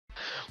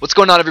What's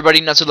going on,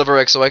 everybody?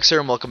 NotSoLoverXOX here,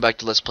 and welcome back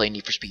to Let's Play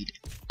Need for Speed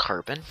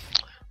Carbon.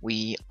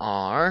 We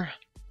are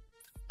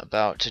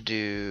about to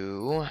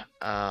do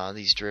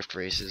these drift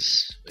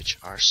races, which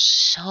are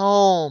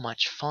so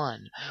much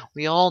fun.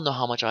 We all know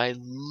how much I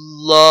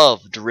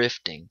love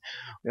drifting.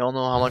 We all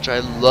know how much I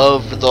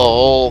love the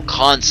whole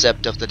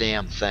concept of the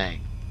damn thing.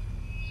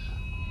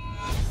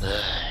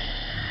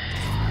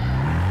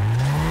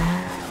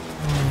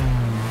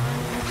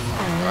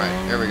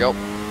 Alright, here we go.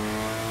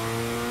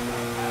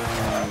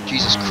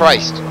 Jesus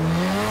Christ.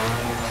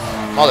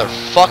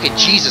 Motherfucking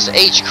Jesus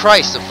H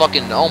Christ, the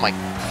fucking, oh my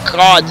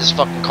god, this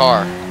fucking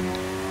car.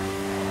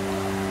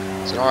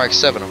 It's an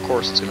RX-7, of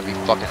course it's gonna be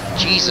fucking,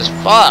 Jesus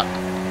fuck.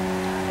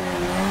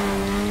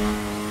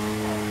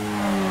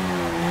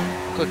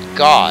 Good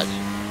god.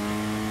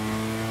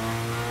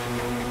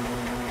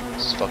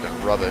 This is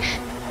fucking rubbish.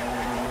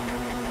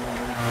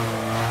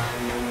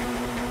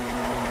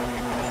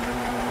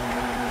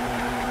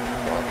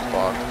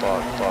 Fuck.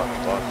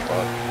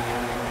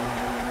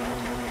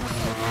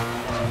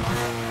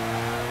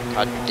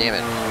 God damn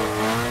it.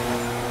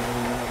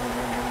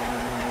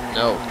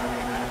 No.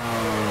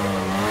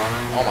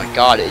 Oh my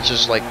god, it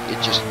just like,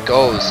 it just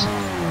goes.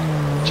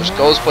 It just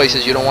goes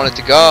places you don't want it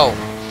to go.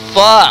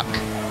 Fuck!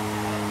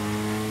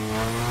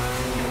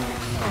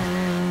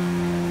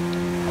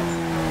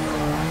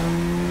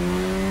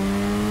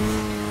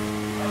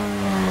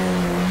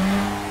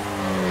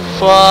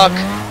 Fuck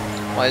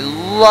my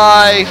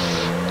life.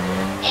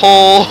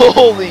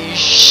 Holy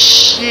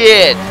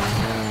shit.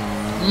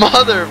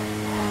 Mother.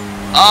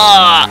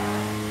 Ah.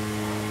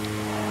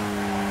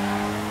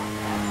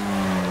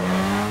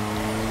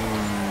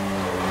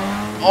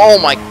 Oh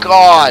my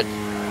god.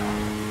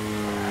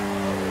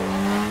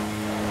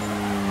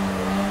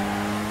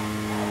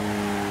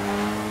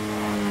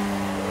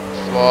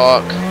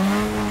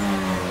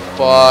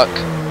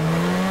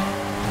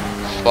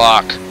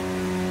 Fuck.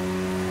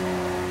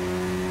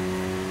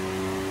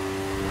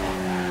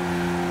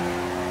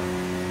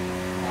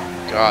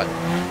 God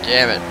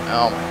damn it.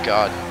 Oh my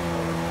god.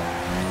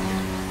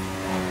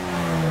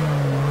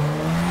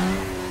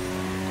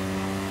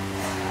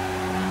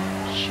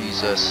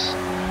 Jesus.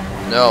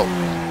 No.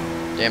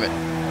 Damn it.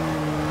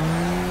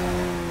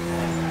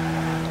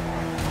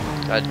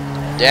 God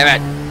damn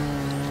it.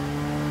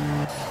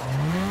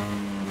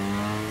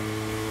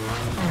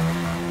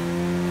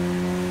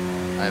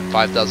 I have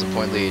 5,000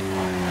 point lead.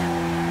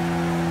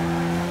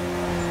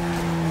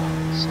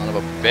 Son of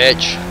a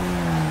bitch.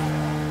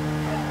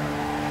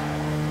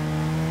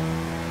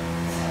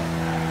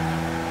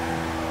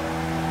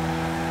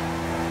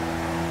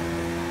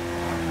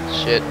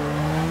 Shit.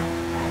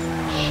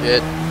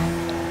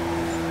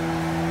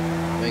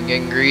 Been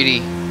getting greedy.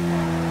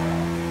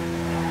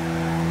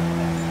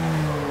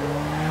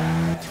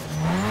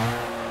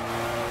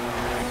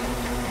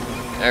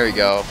 There we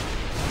go.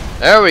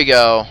 There we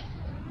go.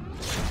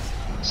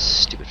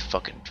 Stupid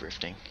fucking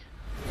drifting.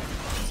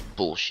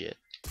 Bullshit.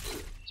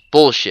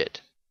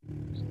 Bullshit.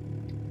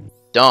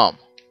 Dumb.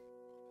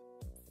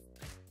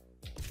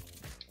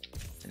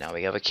 And now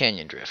we have a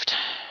canyon drift,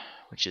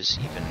 which is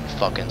even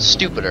fucking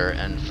stupider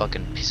and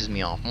fucking pisses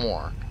me off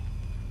more.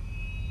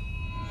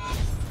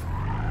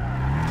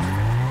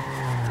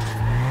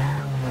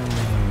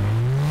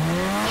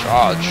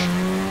 Charge.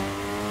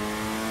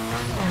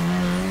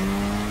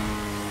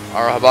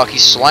 Arahabaki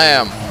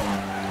slam.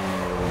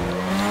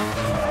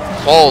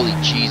 Holy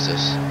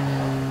Jesus.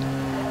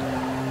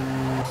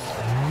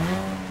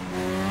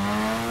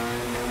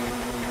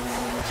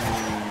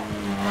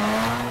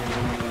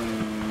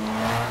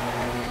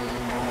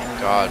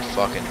 God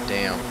fucking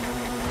damn.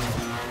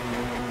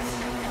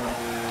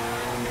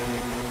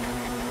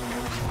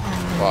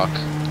 Fuck.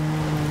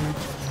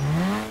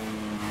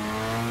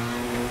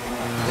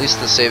 At least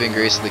the saving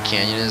grace of the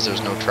canyon is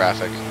there's no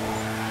traffic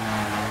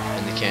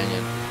in the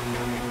canyon.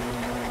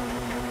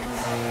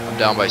 I'm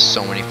down by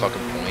so many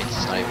fucking points,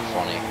 it's not even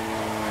funny.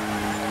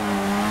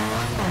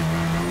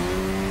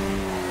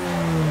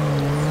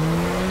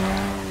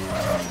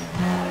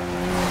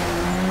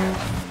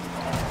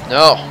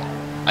 No!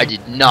 I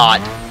did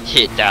not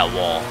hit that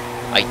wall.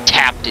 I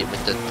tapped it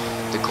with the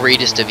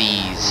greatest of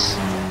ease.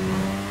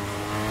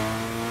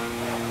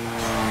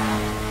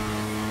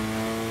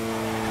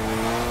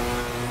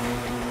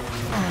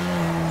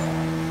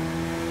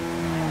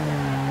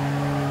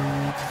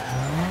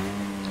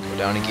 Go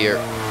down a gear.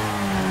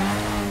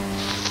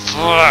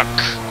 Fuck!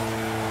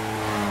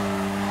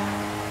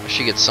 I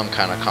should get some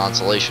kind of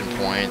consolation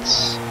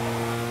points.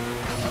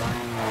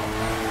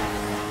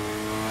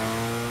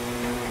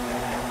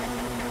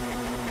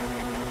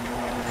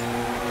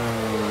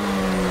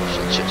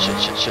 Shit.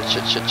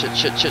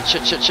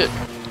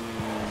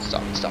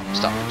 Stop.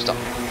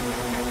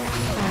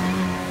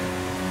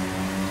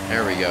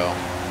 There we go.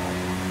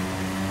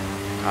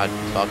 God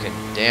fucking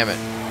damn it.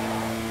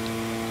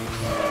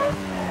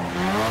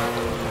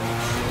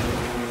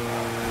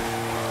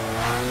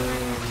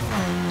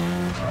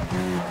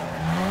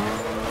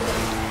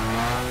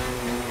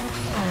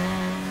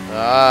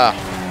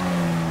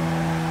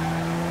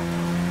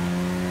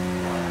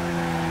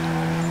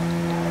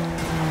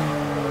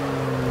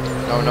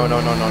 No, no,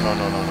 no, no, no, no,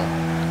 no, no, no.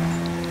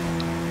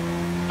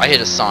 I hit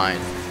a sign.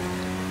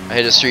 I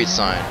hit a street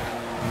sign.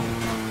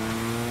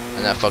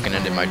 And that fucking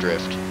ended my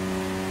drift.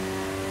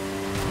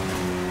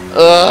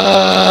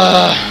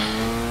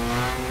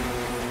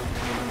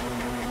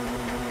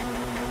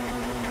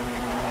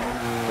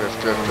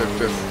 Drift, drift, drift,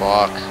 drift,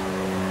 fuck.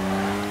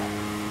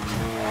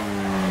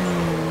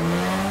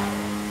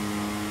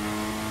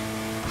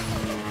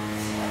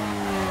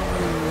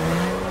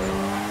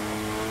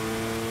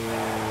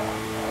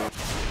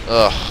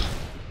 Ugh.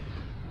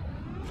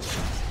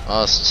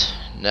 Must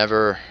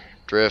never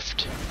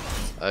drift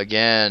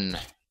again.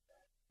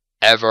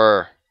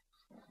 Ever.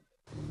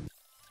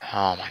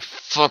 Oh my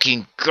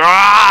fucking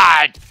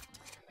god!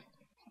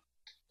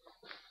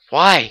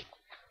 Why?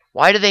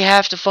 Why do they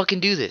have to fucking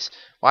do this?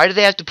 Why do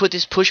they have to put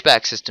this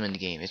pushback system in the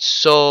game? It's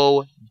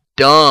so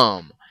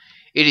dumb.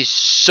 It is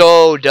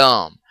so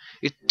dumb.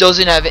 It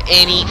doesn't have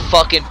any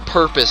fucking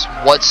purpose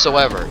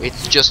whatsoever.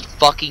 It's just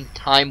fucking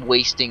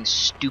time-wasting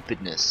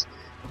stupidness.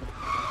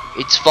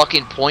 It's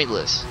fucking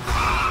pointless.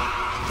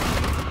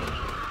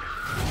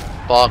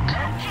 Fuck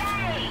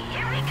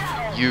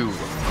you.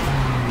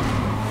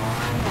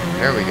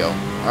 There we go.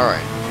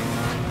 Alright.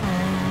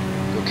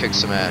 Go kick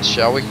some ass,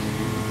 shall we?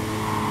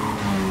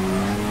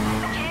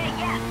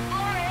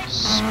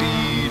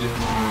 Speed.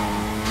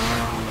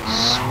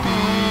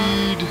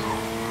 Speed.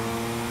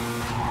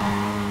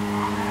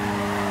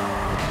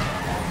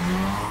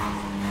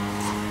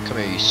 Come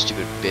here, you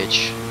stupid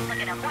bitch.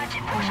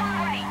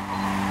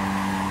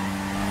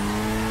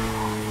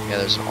 Yeah,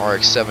 there's an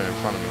RX-7 in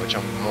front of me, which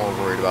I'm more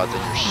worried about than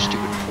your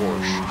stupid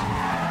Porsche.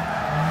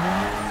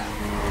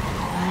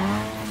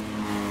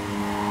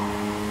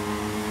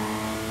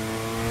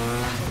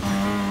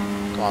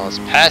 Come on, let's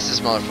pass this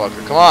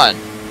motherfucker. Come on.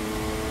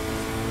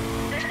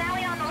 There's an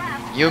alley on the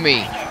left.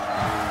 Yumi.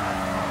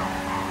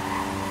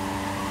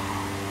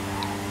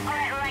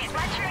 Alright,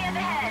 right turn up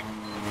ahead.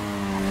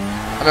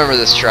 I remember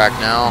this track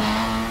now.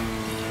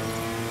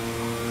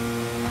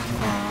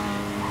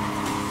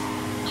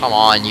 Come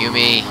on,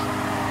 Yumi.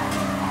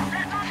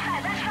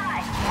 That's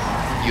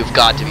high. You've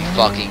got to be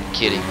fucking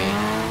kidding me.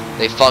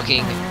 They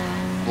fucking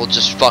will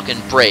just fucking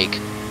brake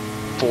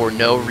for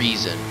no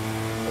reason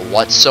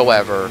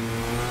whatsoever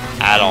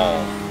at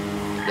all.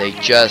 They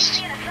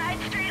just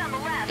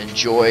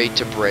enjoy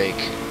to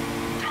brake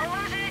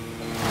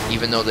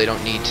even though they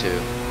don't need to.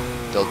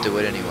 They'll do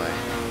it anyway.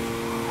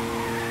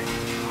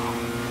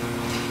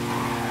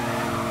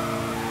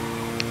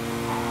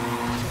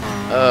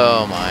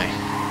 Oh my.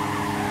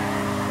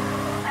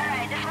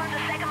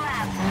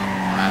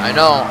 I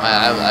know,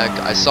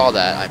 I saw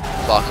that. I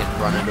fucking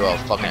run into a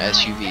fucking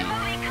SUV.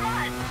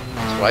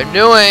 That's what I'm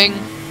doing.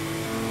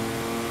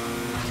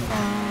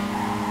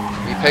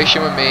 Be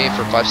patient with me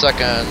for 5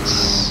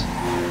 seconds.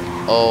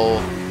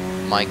 Oh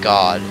my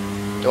god.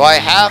 Do I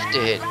have to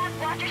hit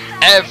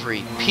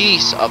every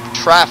piece of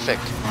traffic?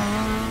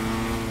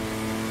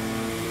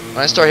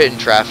 When I start hitting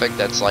traffic,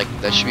 that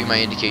should be my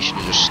indication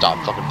to just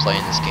stop fucking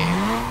playing this game.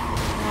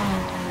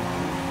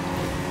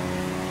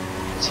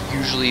 It's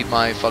usually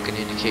my fucking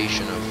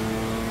indication of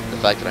the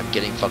fact that I'm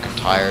getting fucking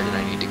tired and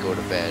I need to go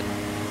to bed.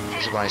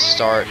 So when I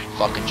start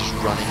fucking just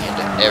running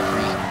into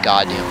every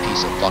goddamn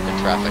piece of fucking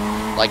traffic.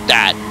 Like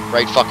that!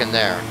 Right fucking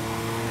there.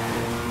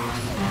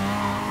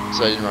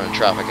 So I didn't run into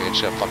traffic, I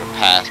just got fucking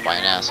passed by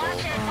an asshole.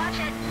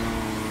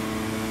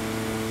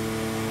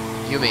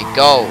 Yumi,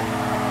 go!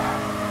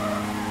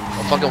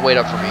 Don't fucking wait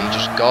up for me,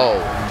 just go.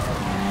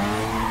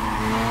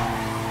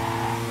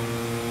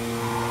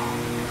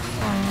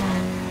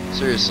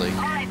 Seriously.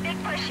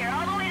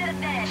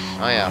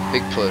 Oh yeah,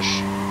 big push.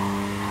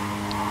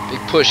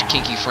 Big push,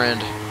 kinky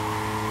friend.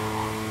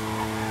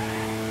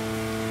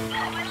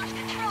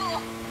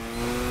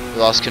 You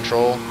lost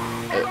control?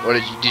 What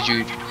did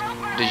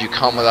you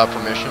come without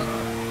permission?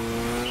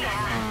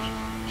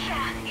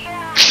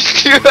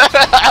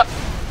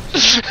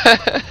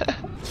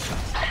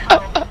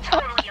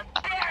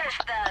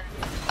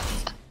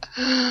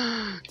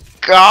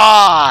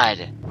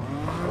 God!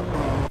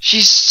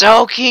 She's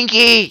so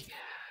kinky!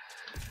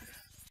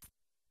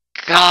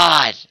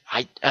 God,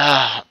 I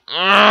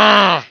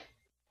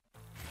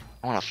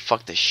want to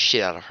fuck the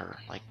shit out of her.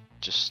 Like,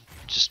 just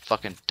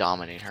fucking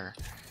dominate her.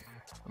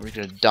 We're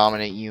gonna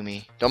dominate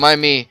Yumi. Don't mind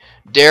me,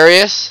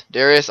 Darius.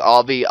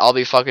 I'll be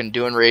fucking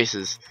doing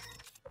races.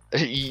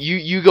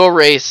 you go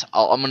race.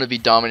 I'm gonna be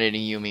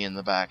dominating Yumi in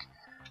the back.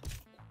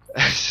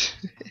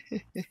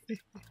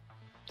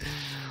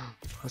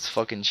 Let's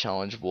fucking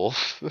challenge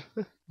Wolf.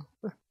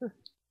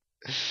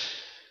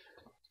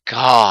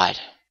 God.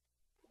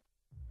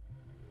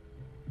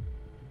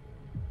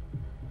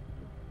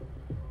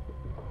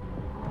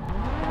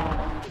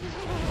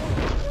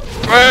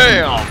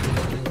 Bam!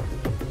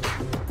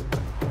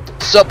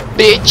 Sup,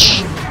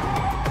 bitch?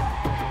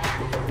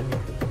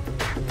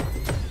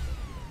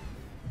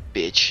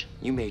 Bitch.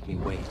 You made me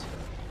wait.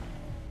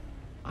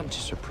 I'm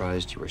just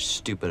surprised you were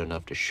stupid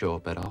enough to show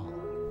up at all.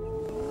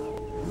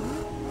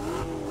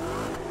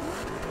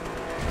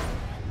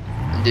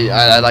 Dude,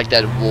 I like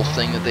that wolf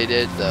thing that they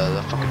did,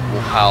 the fucking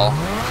wolf howl.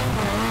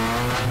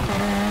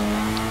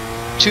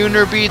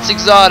 Tuner beats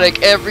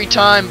exotic every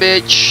time,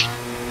 bitch.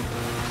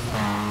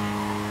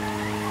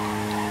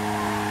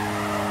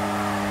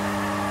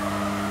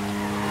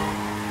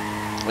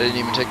 I didn't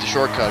even take the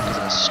shortcut because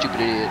I'm a stupid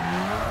idiot.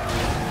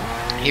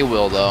 He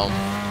will though,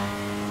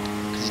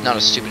 because he's not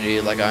a stupid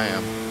idiot like I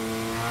am.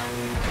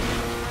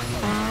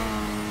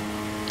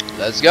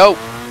 Let's go.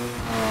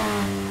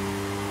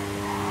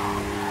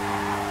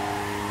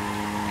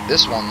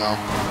 This one though,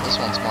 this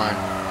one's mine.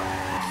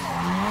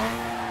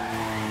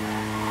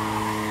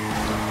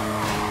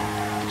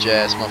 Bitch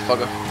ass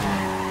motherfucker.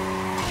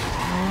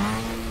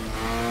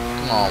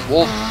 Come on,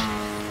 Wolf.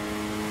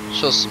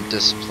 Show some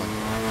discipline.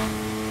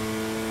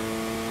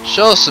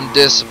 Show some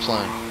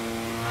discipline.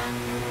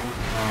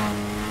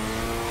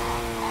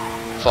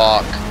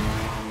 Fuck.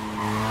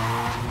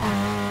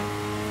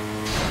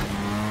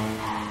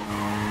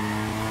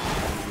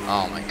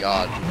 Oh my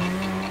god.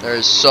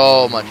 There's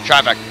so much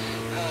traffic.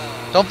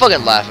 Don't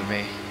fucking laugh at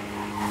me.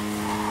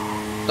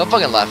 Don't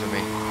fucking laugh at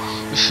me.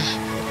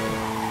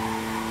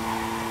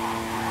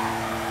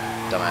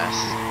 Dumbass.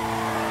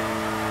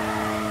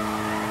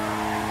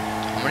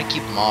 I'm gonna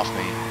keep him off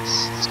me.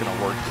 It's gonna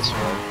work this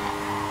way.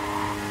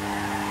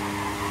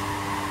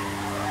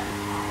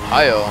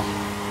 Hi-yo.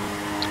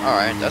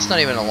 Alright, that's not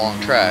even a long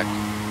track.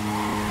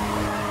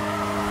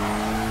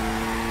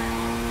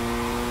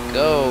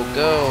 Go,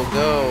 go,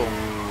 go.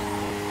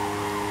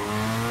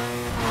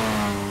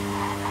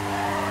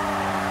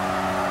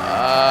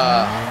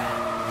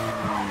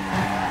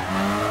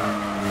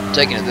 I'm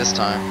taking it this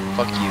time.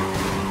 Fuck you.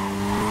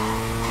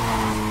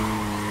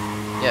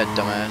 Yeah,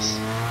 dumbass.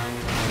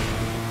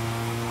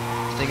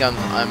 I think I'm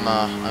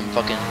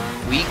fucking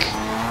weak.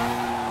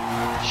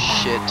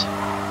 Shit.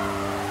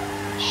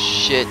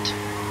 Shit.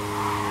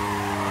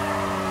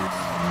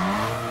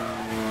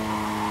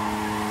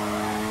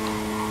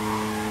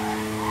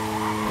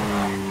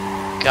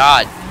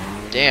 God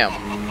damn.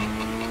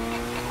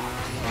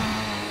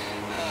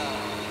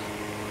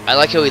 I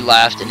like how he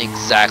laughed in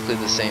exactly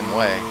the same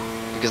way.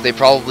 Because they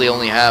probably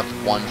only have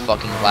one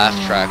fucking laugh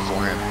track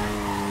for him.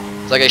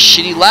 It's like a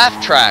shitty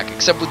laugh track,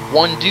 except with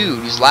one dude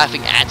who's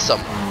laughing at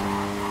someone.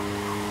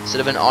 Instead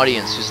of an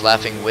audience who's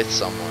laughing with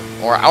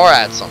someone. Or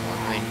at someone.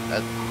 I mean,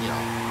 that, you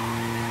know,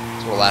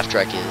 that's what a laugh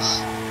track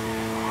is.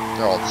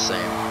 They're all the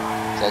same.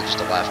 It's all just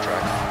a laugh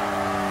track.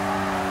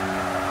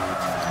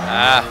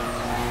 Ah.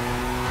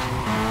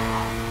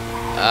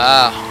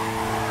 Ah.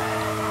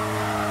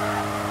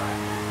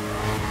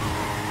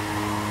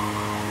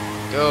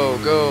 Go,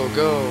 go,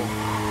 go.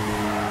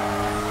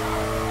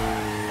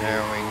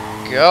 There we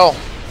go.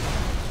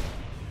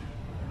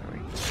 There we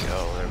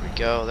go, there we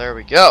go, there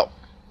we go.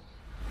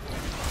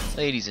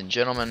 Ladies and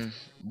gentlemen,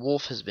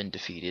 Wolf has been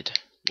defeated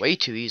way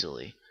too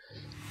easily.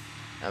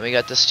 Now we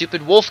got the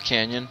stupid Wolf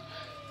Canyon,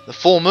 the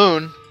full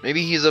moon.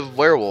 Maybe he's a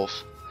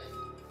werewolf.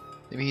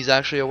 Maybe he's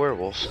actually a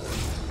werewolf.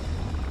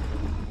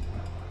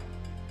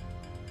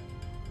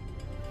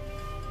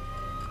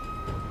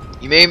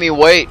 You made me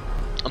wait.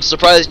 I'm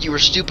surprised you were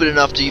stupid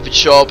enough to even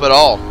show up at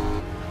all.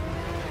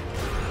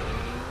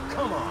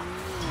 Come on.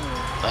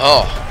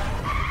 Oh.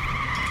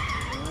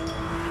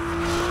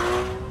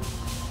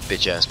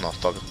 Bitch ass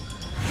motherfucker.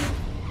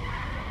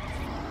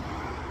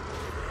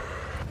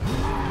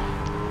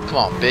 Come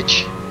on,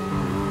 bitch.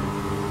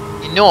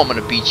 You know I'm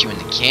gonna beat you in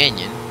the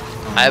canyon.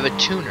 I have a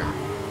tuner.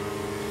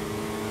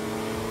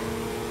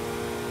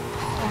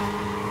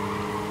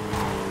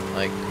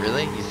 Like,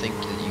 really? You think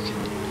that you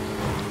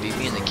can beat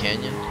me in the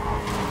canyon?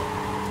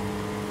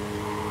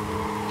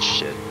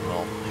 Shit.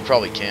 Well, you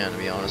probably can, to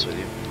be honest with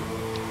you.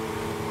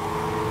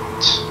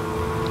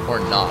 Or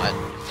not.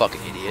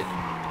 Fucking idiot.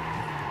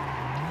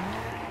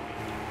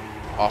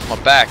 Off my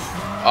back.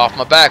 Off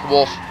my back,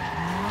 Wolf.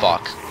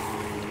 Fuck.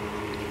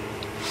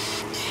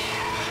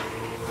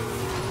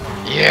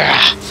 Yeah.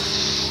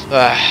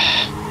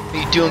 Are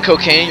you doing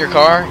cocaine in your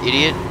car,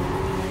 idiot?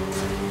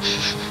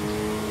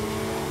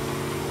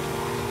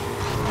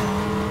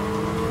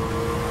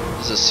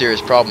 This is a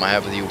serious problem I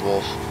have with you,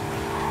 Wolf.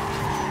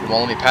 You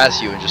won't let me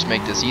pass you and just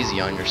make this easy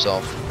on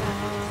yourself.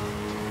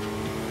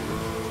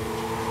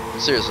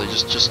 Seriously,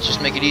 just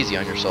make it easy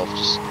on yourself.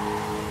 Just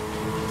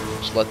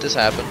let this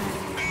happen.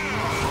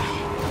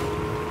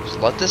 Just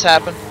let this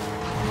happen.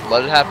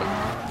 Let it happen.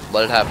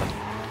 Let it happen.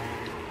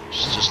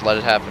 Just let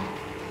it happen.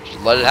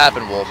 Just let it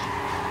happen, Wolf.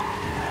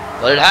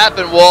 Let it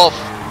happen, Wolf.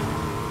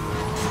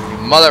 You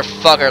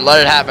motherfucker,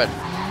 let it happen.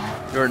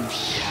 You're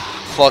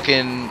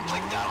fucking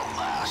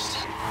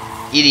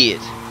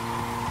idiot.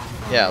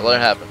 Yeah, let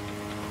it happen.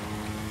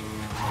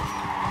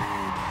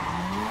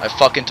 I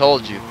fucking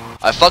told you.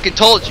 I fucking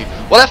told you.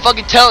 What'd I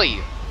fucking tell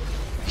you?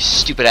 You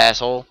stupid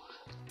asshole.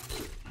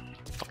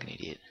 Fucking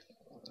idiot.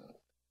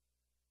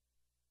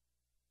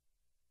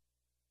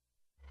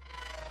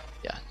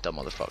 Yeah, dumb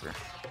motherfucker.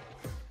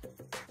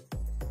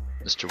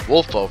 Mr.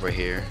 Wolf over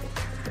here.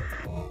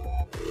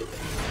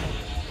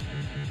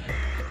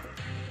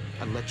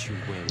 I let you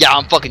win. Yeah,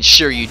 I'm fucking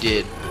sure you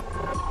did.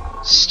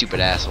 Stupid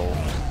asshole.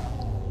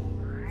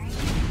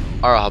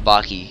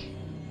 Arahabaki.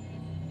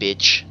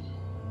 Bitch.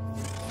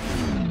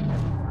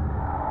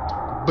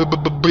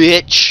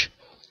 Bitch.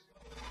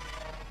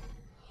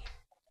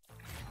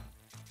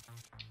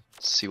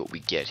 Let's see what we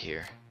get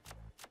here.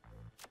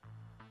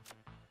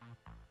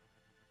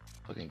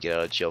 Fucking get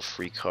out of jail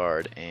free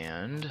card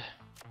and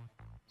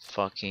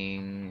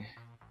fucking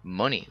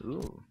money.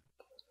 Ooh.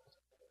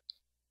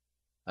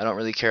 I don't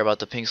really care about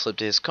the pink slip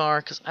to his car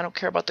because I don't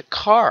care about the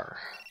car.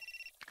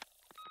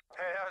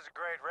 Hey, that was a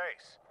great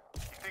race.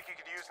 You think you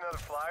could use another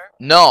flyer?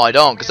 No, I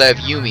don't, because I have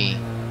Yumi.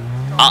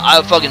 I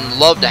would fucking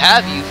love to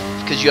have you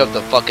because you have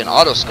the fucking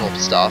auto sculpt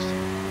stuff.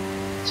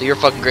 So you're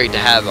fucking great to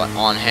have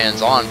on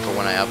hands-on for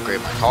when I upgrade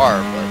my car,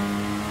 but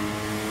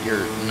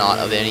you're not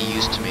of any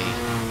use to me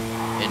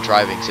in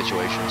driving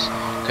situations.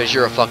 Because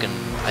you're a fucking...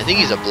 I think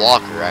he's a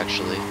blocker,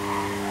 actually.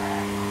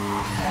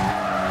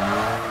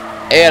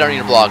 A, I don't need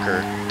a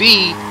blocker.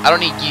 B, I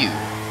don't need you.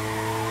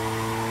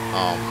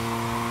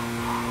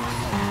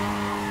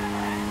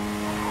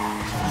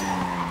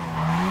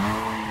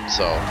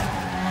 So,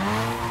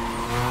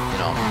 you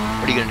know,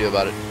 what are you gonna do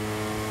about it?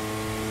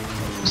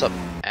 What's up,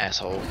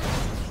 asshole?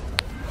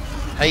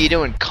 How you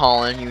doing,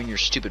 Colin? You and your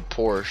stupid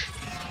Porsche.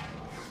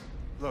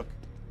 Look,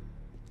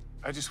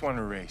 I just want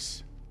to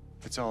race.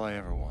 That's all I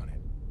ever wanted.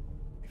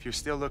 If you're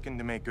still looking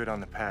to make good on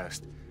the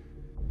past,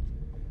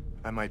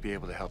 I might be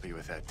able to help you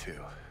with that too.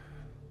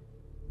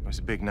 It was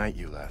a big night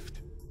you left.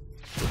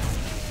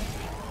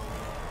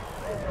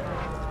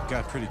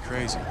 Got pretty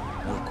crazy,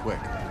 real quick.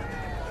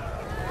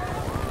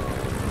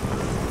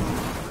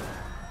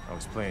 I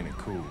was playing it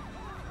cool.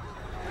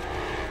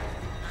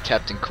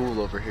 Captain Cool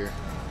over here.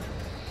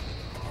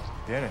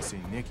 Then I see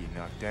Nikki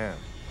knocked down.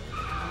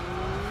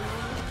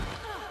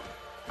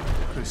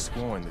 I could have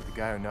sworn that the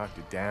guy who knocked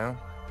her down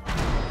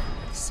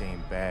had the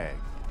same bag.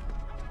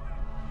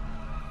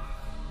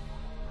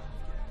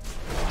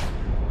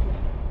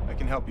 I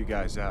can help you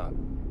guys out.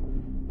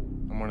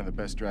 I'm one of the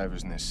best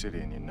drivers in this city,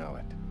 and you know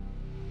it.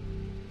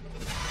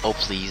 Oh,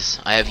 please.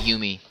 I have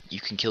Yumi. You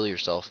can kill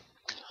yourself.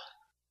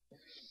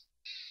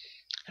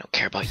 I don't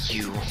care about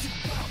you.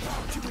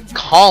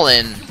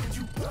 Colin!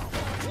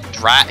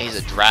 He's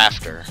a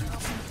drafter.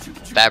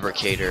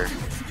 Fabricator.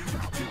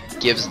 He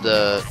gives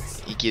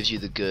you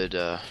the good,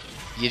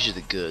 he gives you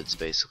the goods,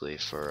 basically,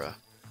 for,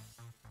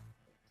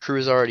 crew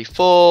is already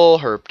full,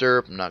 herp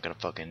derp, I'm not gonna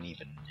fucking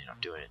even,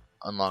 do it.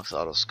 Unlocks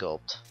auto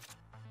sculpt.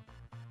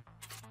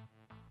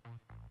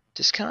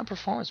 Discounted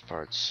performance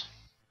parts.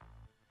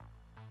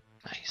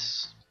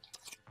 Nice.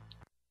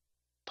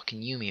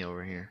 Fucking Yumi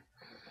over here.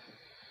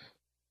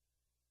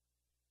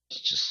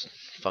 It's just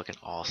fucking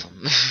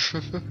awesome.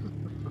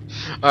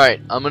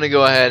 Alright, I'm gonna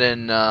go ahead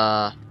and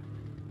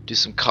do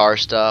some car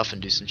stuff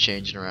and do some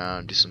changing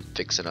around, do some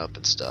fixing up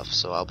and stuff.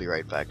 So I'll be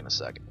right back in a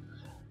second.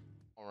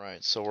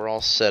 Alright, so we're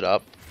all set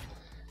up.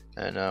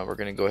 And we're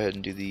gonna go ahead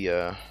and do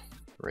the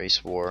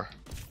race war.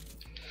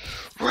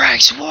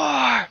 Race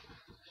war!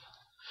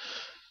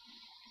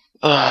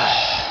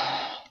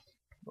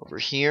 Over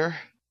here,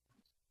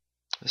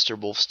 Mr.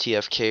 Wolf's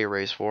TFK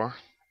race war.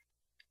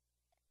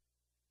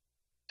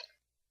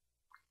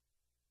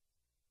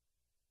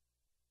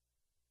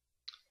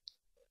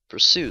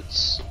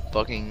 Pursuits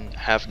fucking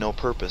have no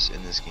purpose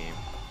in this game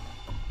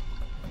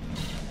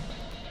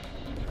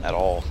at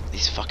all. The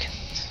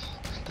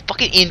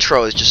fucking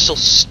intro is just so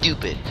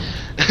stupid.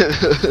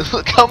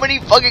 Look how many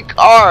fucking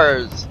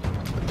cars.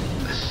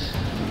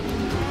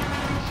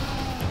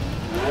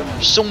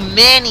 There's so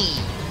many.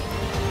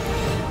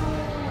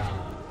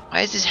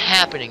 Why is this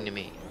happening to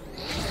me?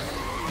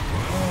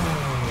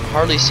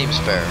 Hardly seems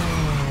fair.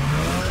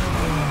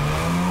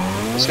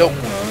 Let's go.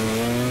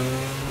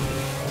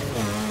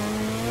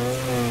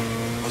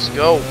 Let's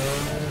go.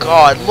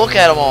 God, look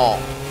at them all.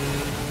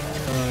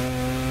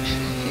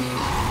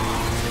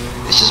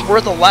 It's just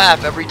worth a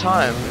laugh every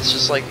time. It's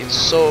just like, it's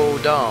so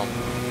dumb.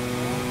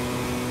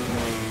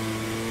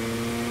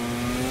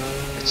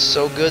 It's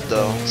so good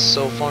though. It's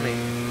so funny.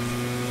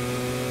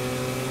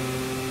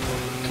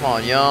 Come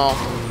on, y'all.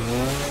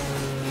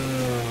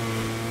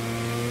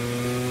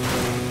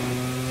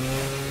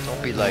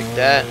 Don't be like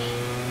that.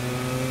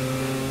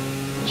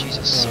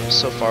 Jesus, I'm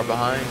so far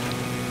behind.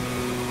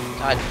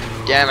 God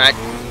damn it.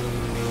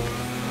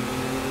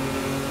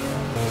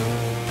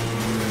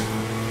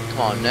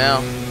 Come on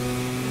now.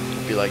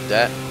 Don't be like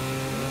that.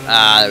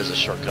 Ah, there's a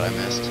shortcut I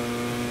missed.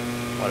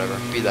 Whatever,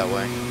 be that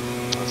way.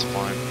 That's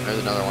fine. There's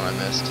another one I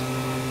missed.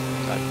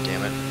 God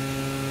damn it.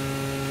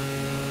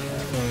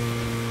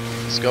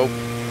 Let's go.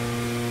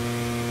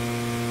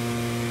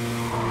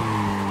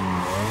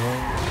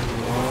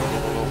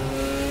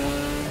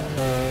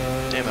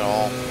 Damn it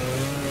all.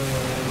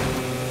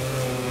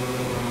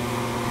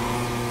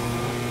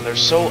 They're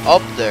so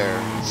up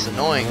there. It's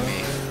annoying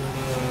me.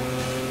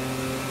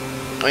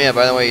 Oh yeah,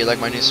 by the way, you like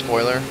my new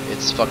spoiler?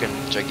 It's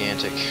fucking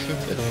gigantic.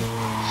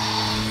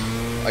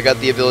 I got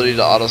the ability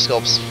to auto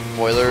sculpt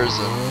spoilers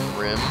and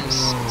rims,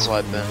 so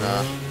I've been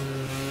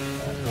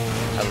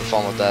having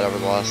fun with that over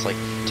the last like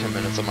 10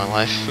 minutes of my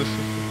life.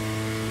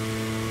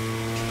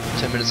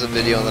 10 minutes of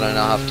video that I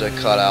now have to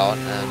cut out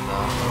and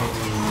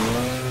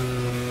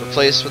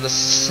replace with a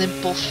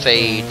simple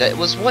fade that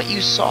was what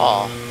you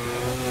saw.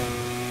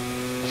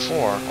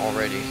 4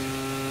 already.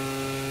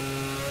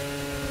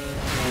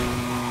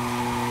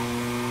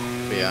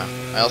 But yeah,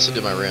 I also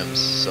did my rims,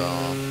 so...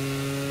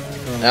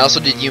 I also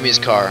did Yumi's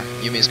car.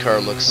 Yumi's car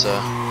looks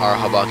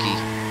Arahabaki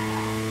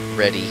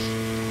ready.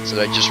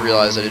 So I just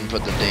realized I didn't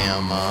put the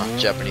damn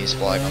Japanese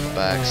flag on the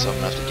back, so I'm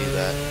gonna have to do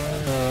that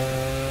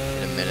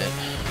in a minute.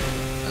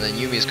 And then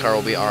Yumi's car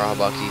will be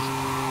Arahabaki,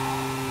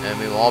 and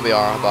we will all be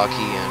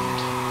Arahabaki, and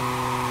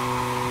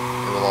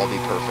it will all be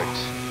perfect.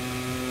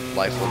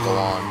 Life will go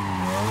on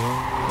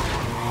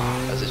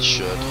as it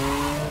should.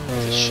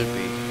 As it should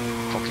be.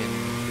 Fucking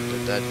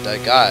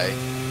that guy,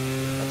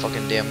 that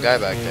fucking damn guy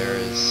back there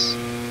is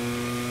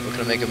looking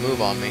to make a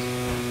move on me.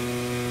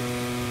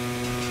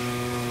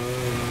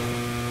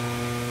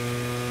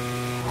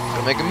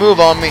 Gonna make a move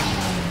on me.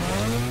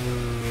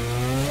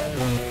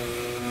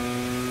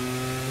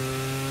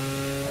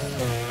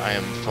 I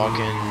am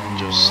fucking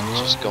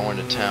just going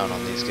to town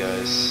on these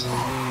guys.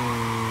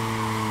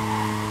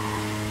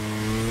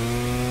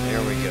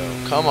 There we go.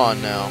 Come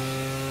on now.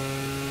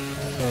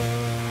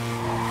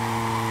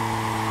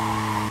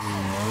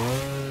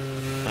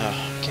 I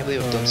can't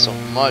believe I've done so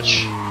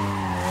much.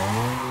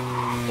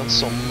 Done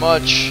so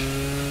much.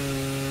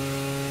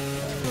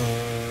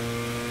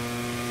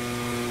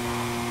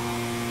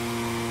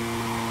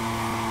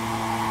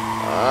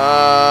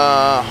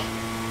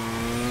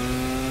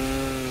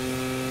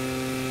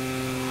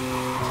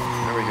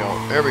 There we go.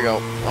 There we go.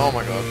 Oh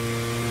my god.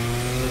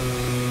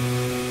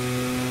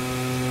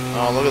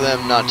 Oh, look at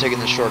them not taking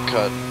the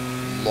shortcut.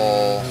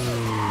 Lol.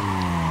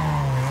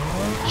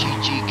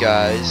 GG,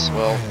 guys.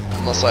 Well,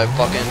 unless I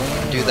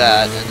fucking do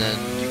that, and then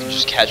you can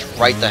just catch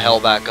right the hell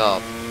back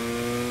up.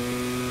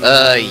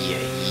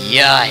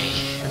 Yay.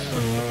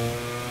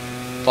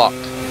 Fuck.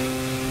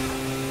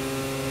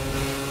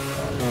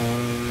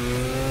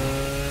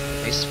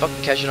 He's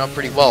fucking catching up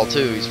pretty well,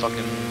 too. He's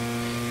fucking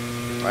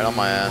right on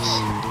my ass.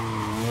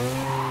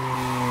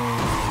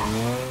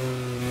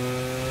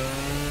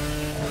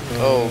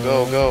 Go,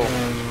 go, go.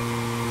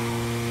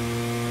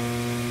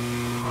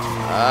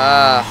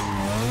 Ah.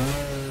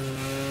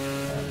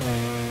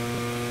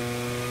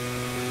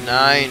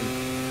 9.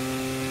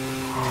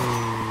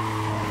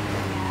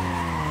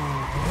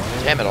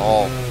 Damn it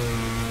all.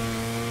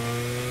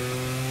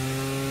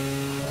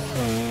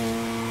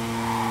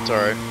 It's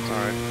alright, it's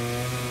alright.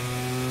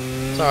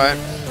 It's alright.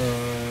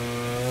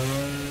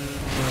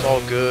 It's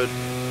all good.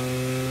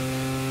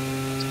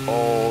 It's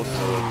all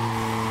good.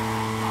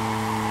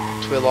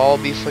 Twill all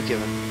be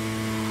forgiven.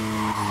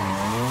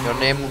 Your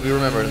name will be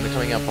remembered in the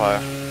coming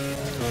empire.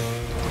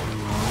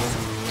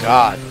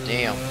 God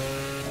damn.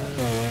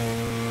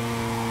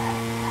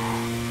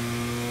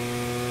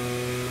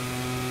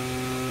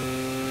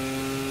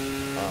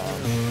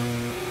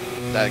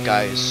 That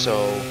guy is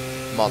so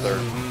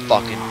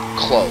motherfucking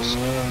close.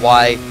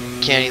 Why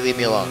can't he leave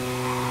me alone?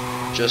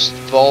 Just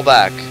fall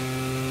back.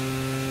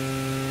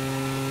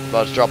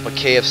 About to drop a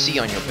KFC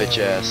on your bitch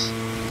ass.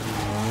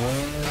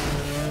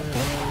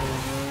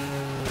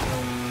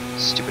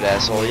 Stupid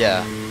asshole,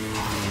 yeah.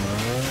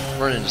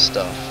 Run into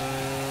stuff.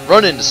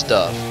 Run into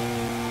stuff.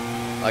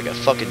 Like a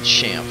fucking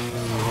champ.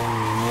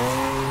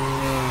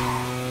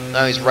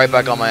 Now he's right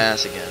back on my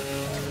ass again.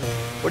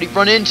 What'd he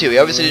run into? He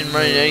obviously didn't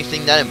run into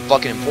anything that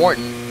fucking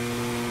important.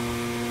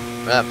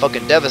 Or that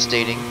fucking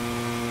devastating.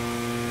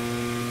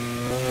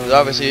 It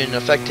obviously didn't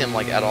affect him,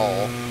 like, at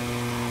all.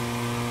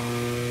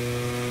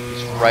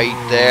 He's right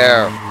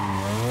there.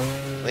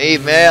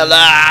 Leave me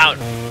alone!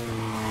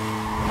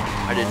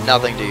 I did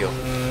nothing to you.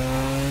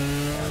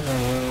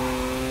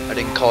 I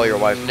didn't call your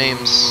wife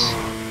names.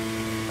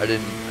 I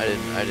didn't,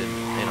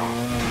 you know.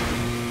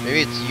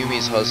 Maybe it's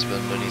Yumi's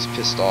husband and he's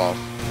pissed off.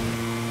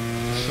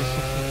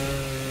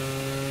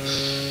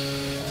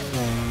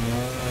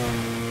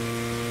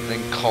 I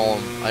didn't call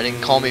him. I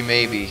didn't call me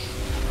maybe.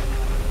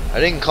 I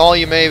didn't call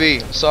you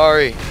maybe. I'm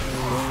sorry.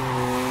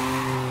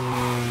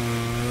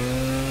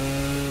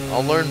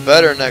 I'll learn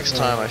better next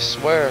time, I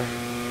swear.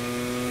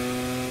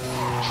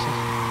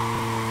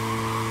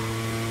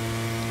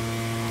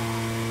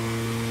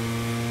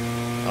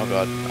 Oh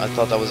god, I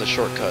thought that was a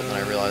shortcut and then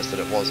I realized that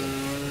it wasn't.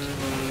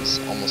 It's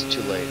almost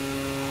too late.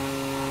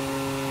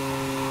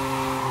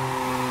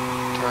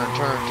 Turn,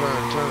 turn,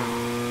 turn, turn.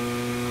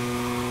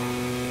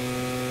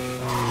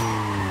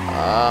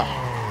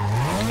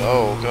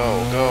 Go, go,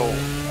 go.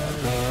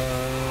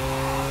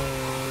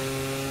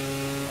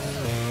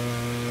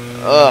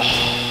 Ugh.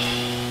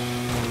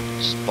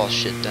 Just bust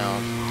shit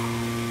down.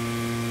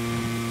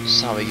 This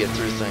is how we get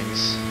through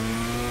things.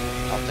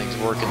 How things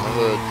work in the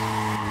hood.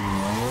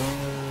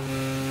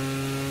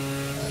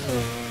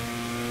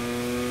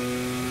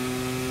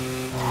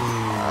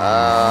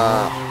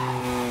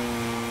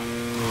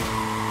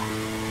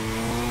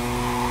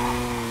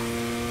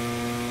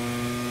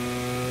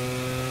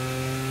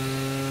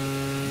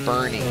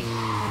 Bernie.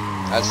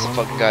 That's the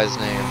fucking guy's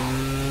name.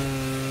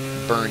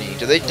 Bernie.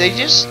 Do they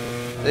just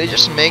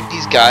make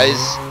these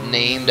guys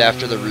named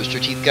after the Rooster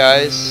Teeth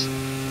guys?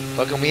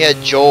 Fucking we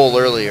had Joel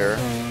earlier.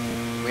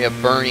 We have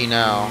Bernie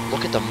now.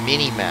 Look at the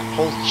mini map.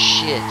 Holy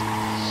shit.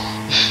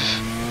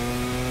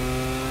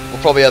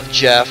 probably have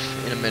Jeff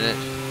in a minute,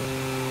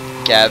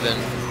 Gavin,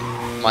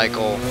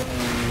 Michael,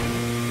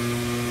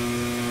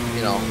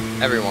 you know,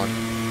 everyone.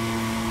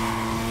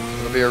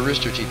 It'll be a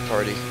Rooster Teeth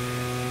party.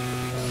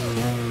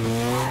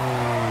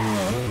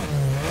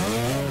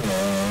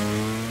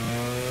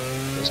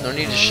 There's no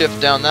need to shift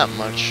down that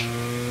much.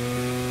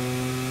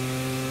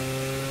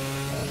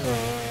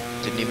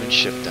 Didn't even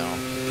shift down.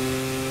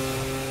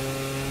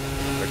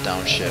 Or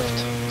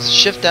downshift. Is it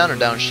shift down or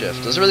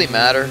downshift? Does it really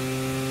matter?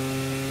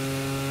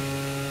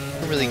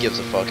 Who really gives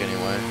a fuck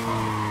anyway?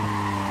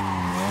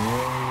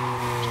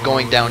 Just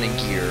going down in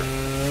gear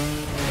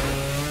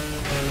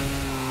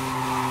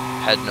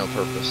had no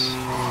purpose.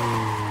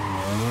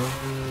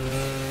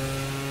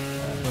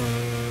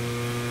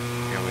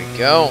 Here we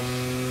go.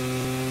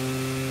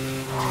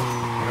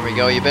 Here we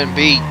go, you've been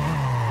beat.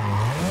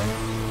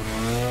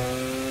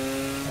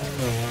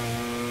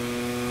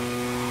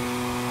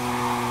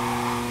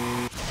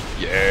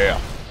 Yeah.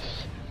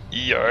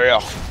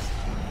 Yeah.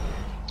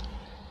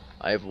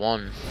 I have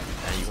won,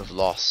 and you have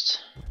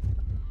lost.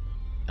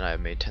 And I have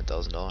made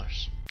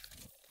 $10,000.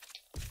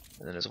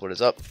 And then is what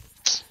is up.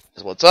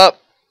 Is what's up.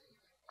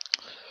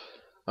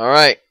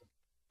 Alright.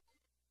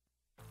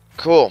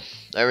 Cool.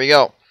 There we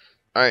go.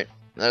 Alright.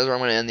 That is where I'm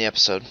going to end the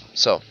episode.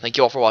 So, thank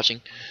you all for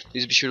watching.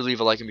 Please be sure to leave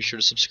a like and be sure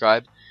to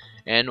subscribe.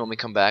 And when we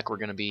come back, we're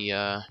going to be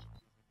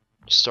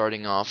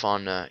starting off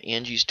on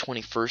Angie's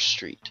 21st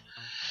Street.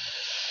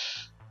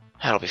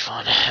 That'll be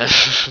fun.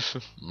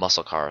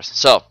 Muscle cars.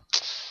 So,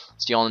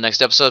 see you all in the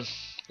next episode.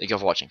 Thank you all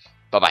for watching.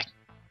 Bye-bye.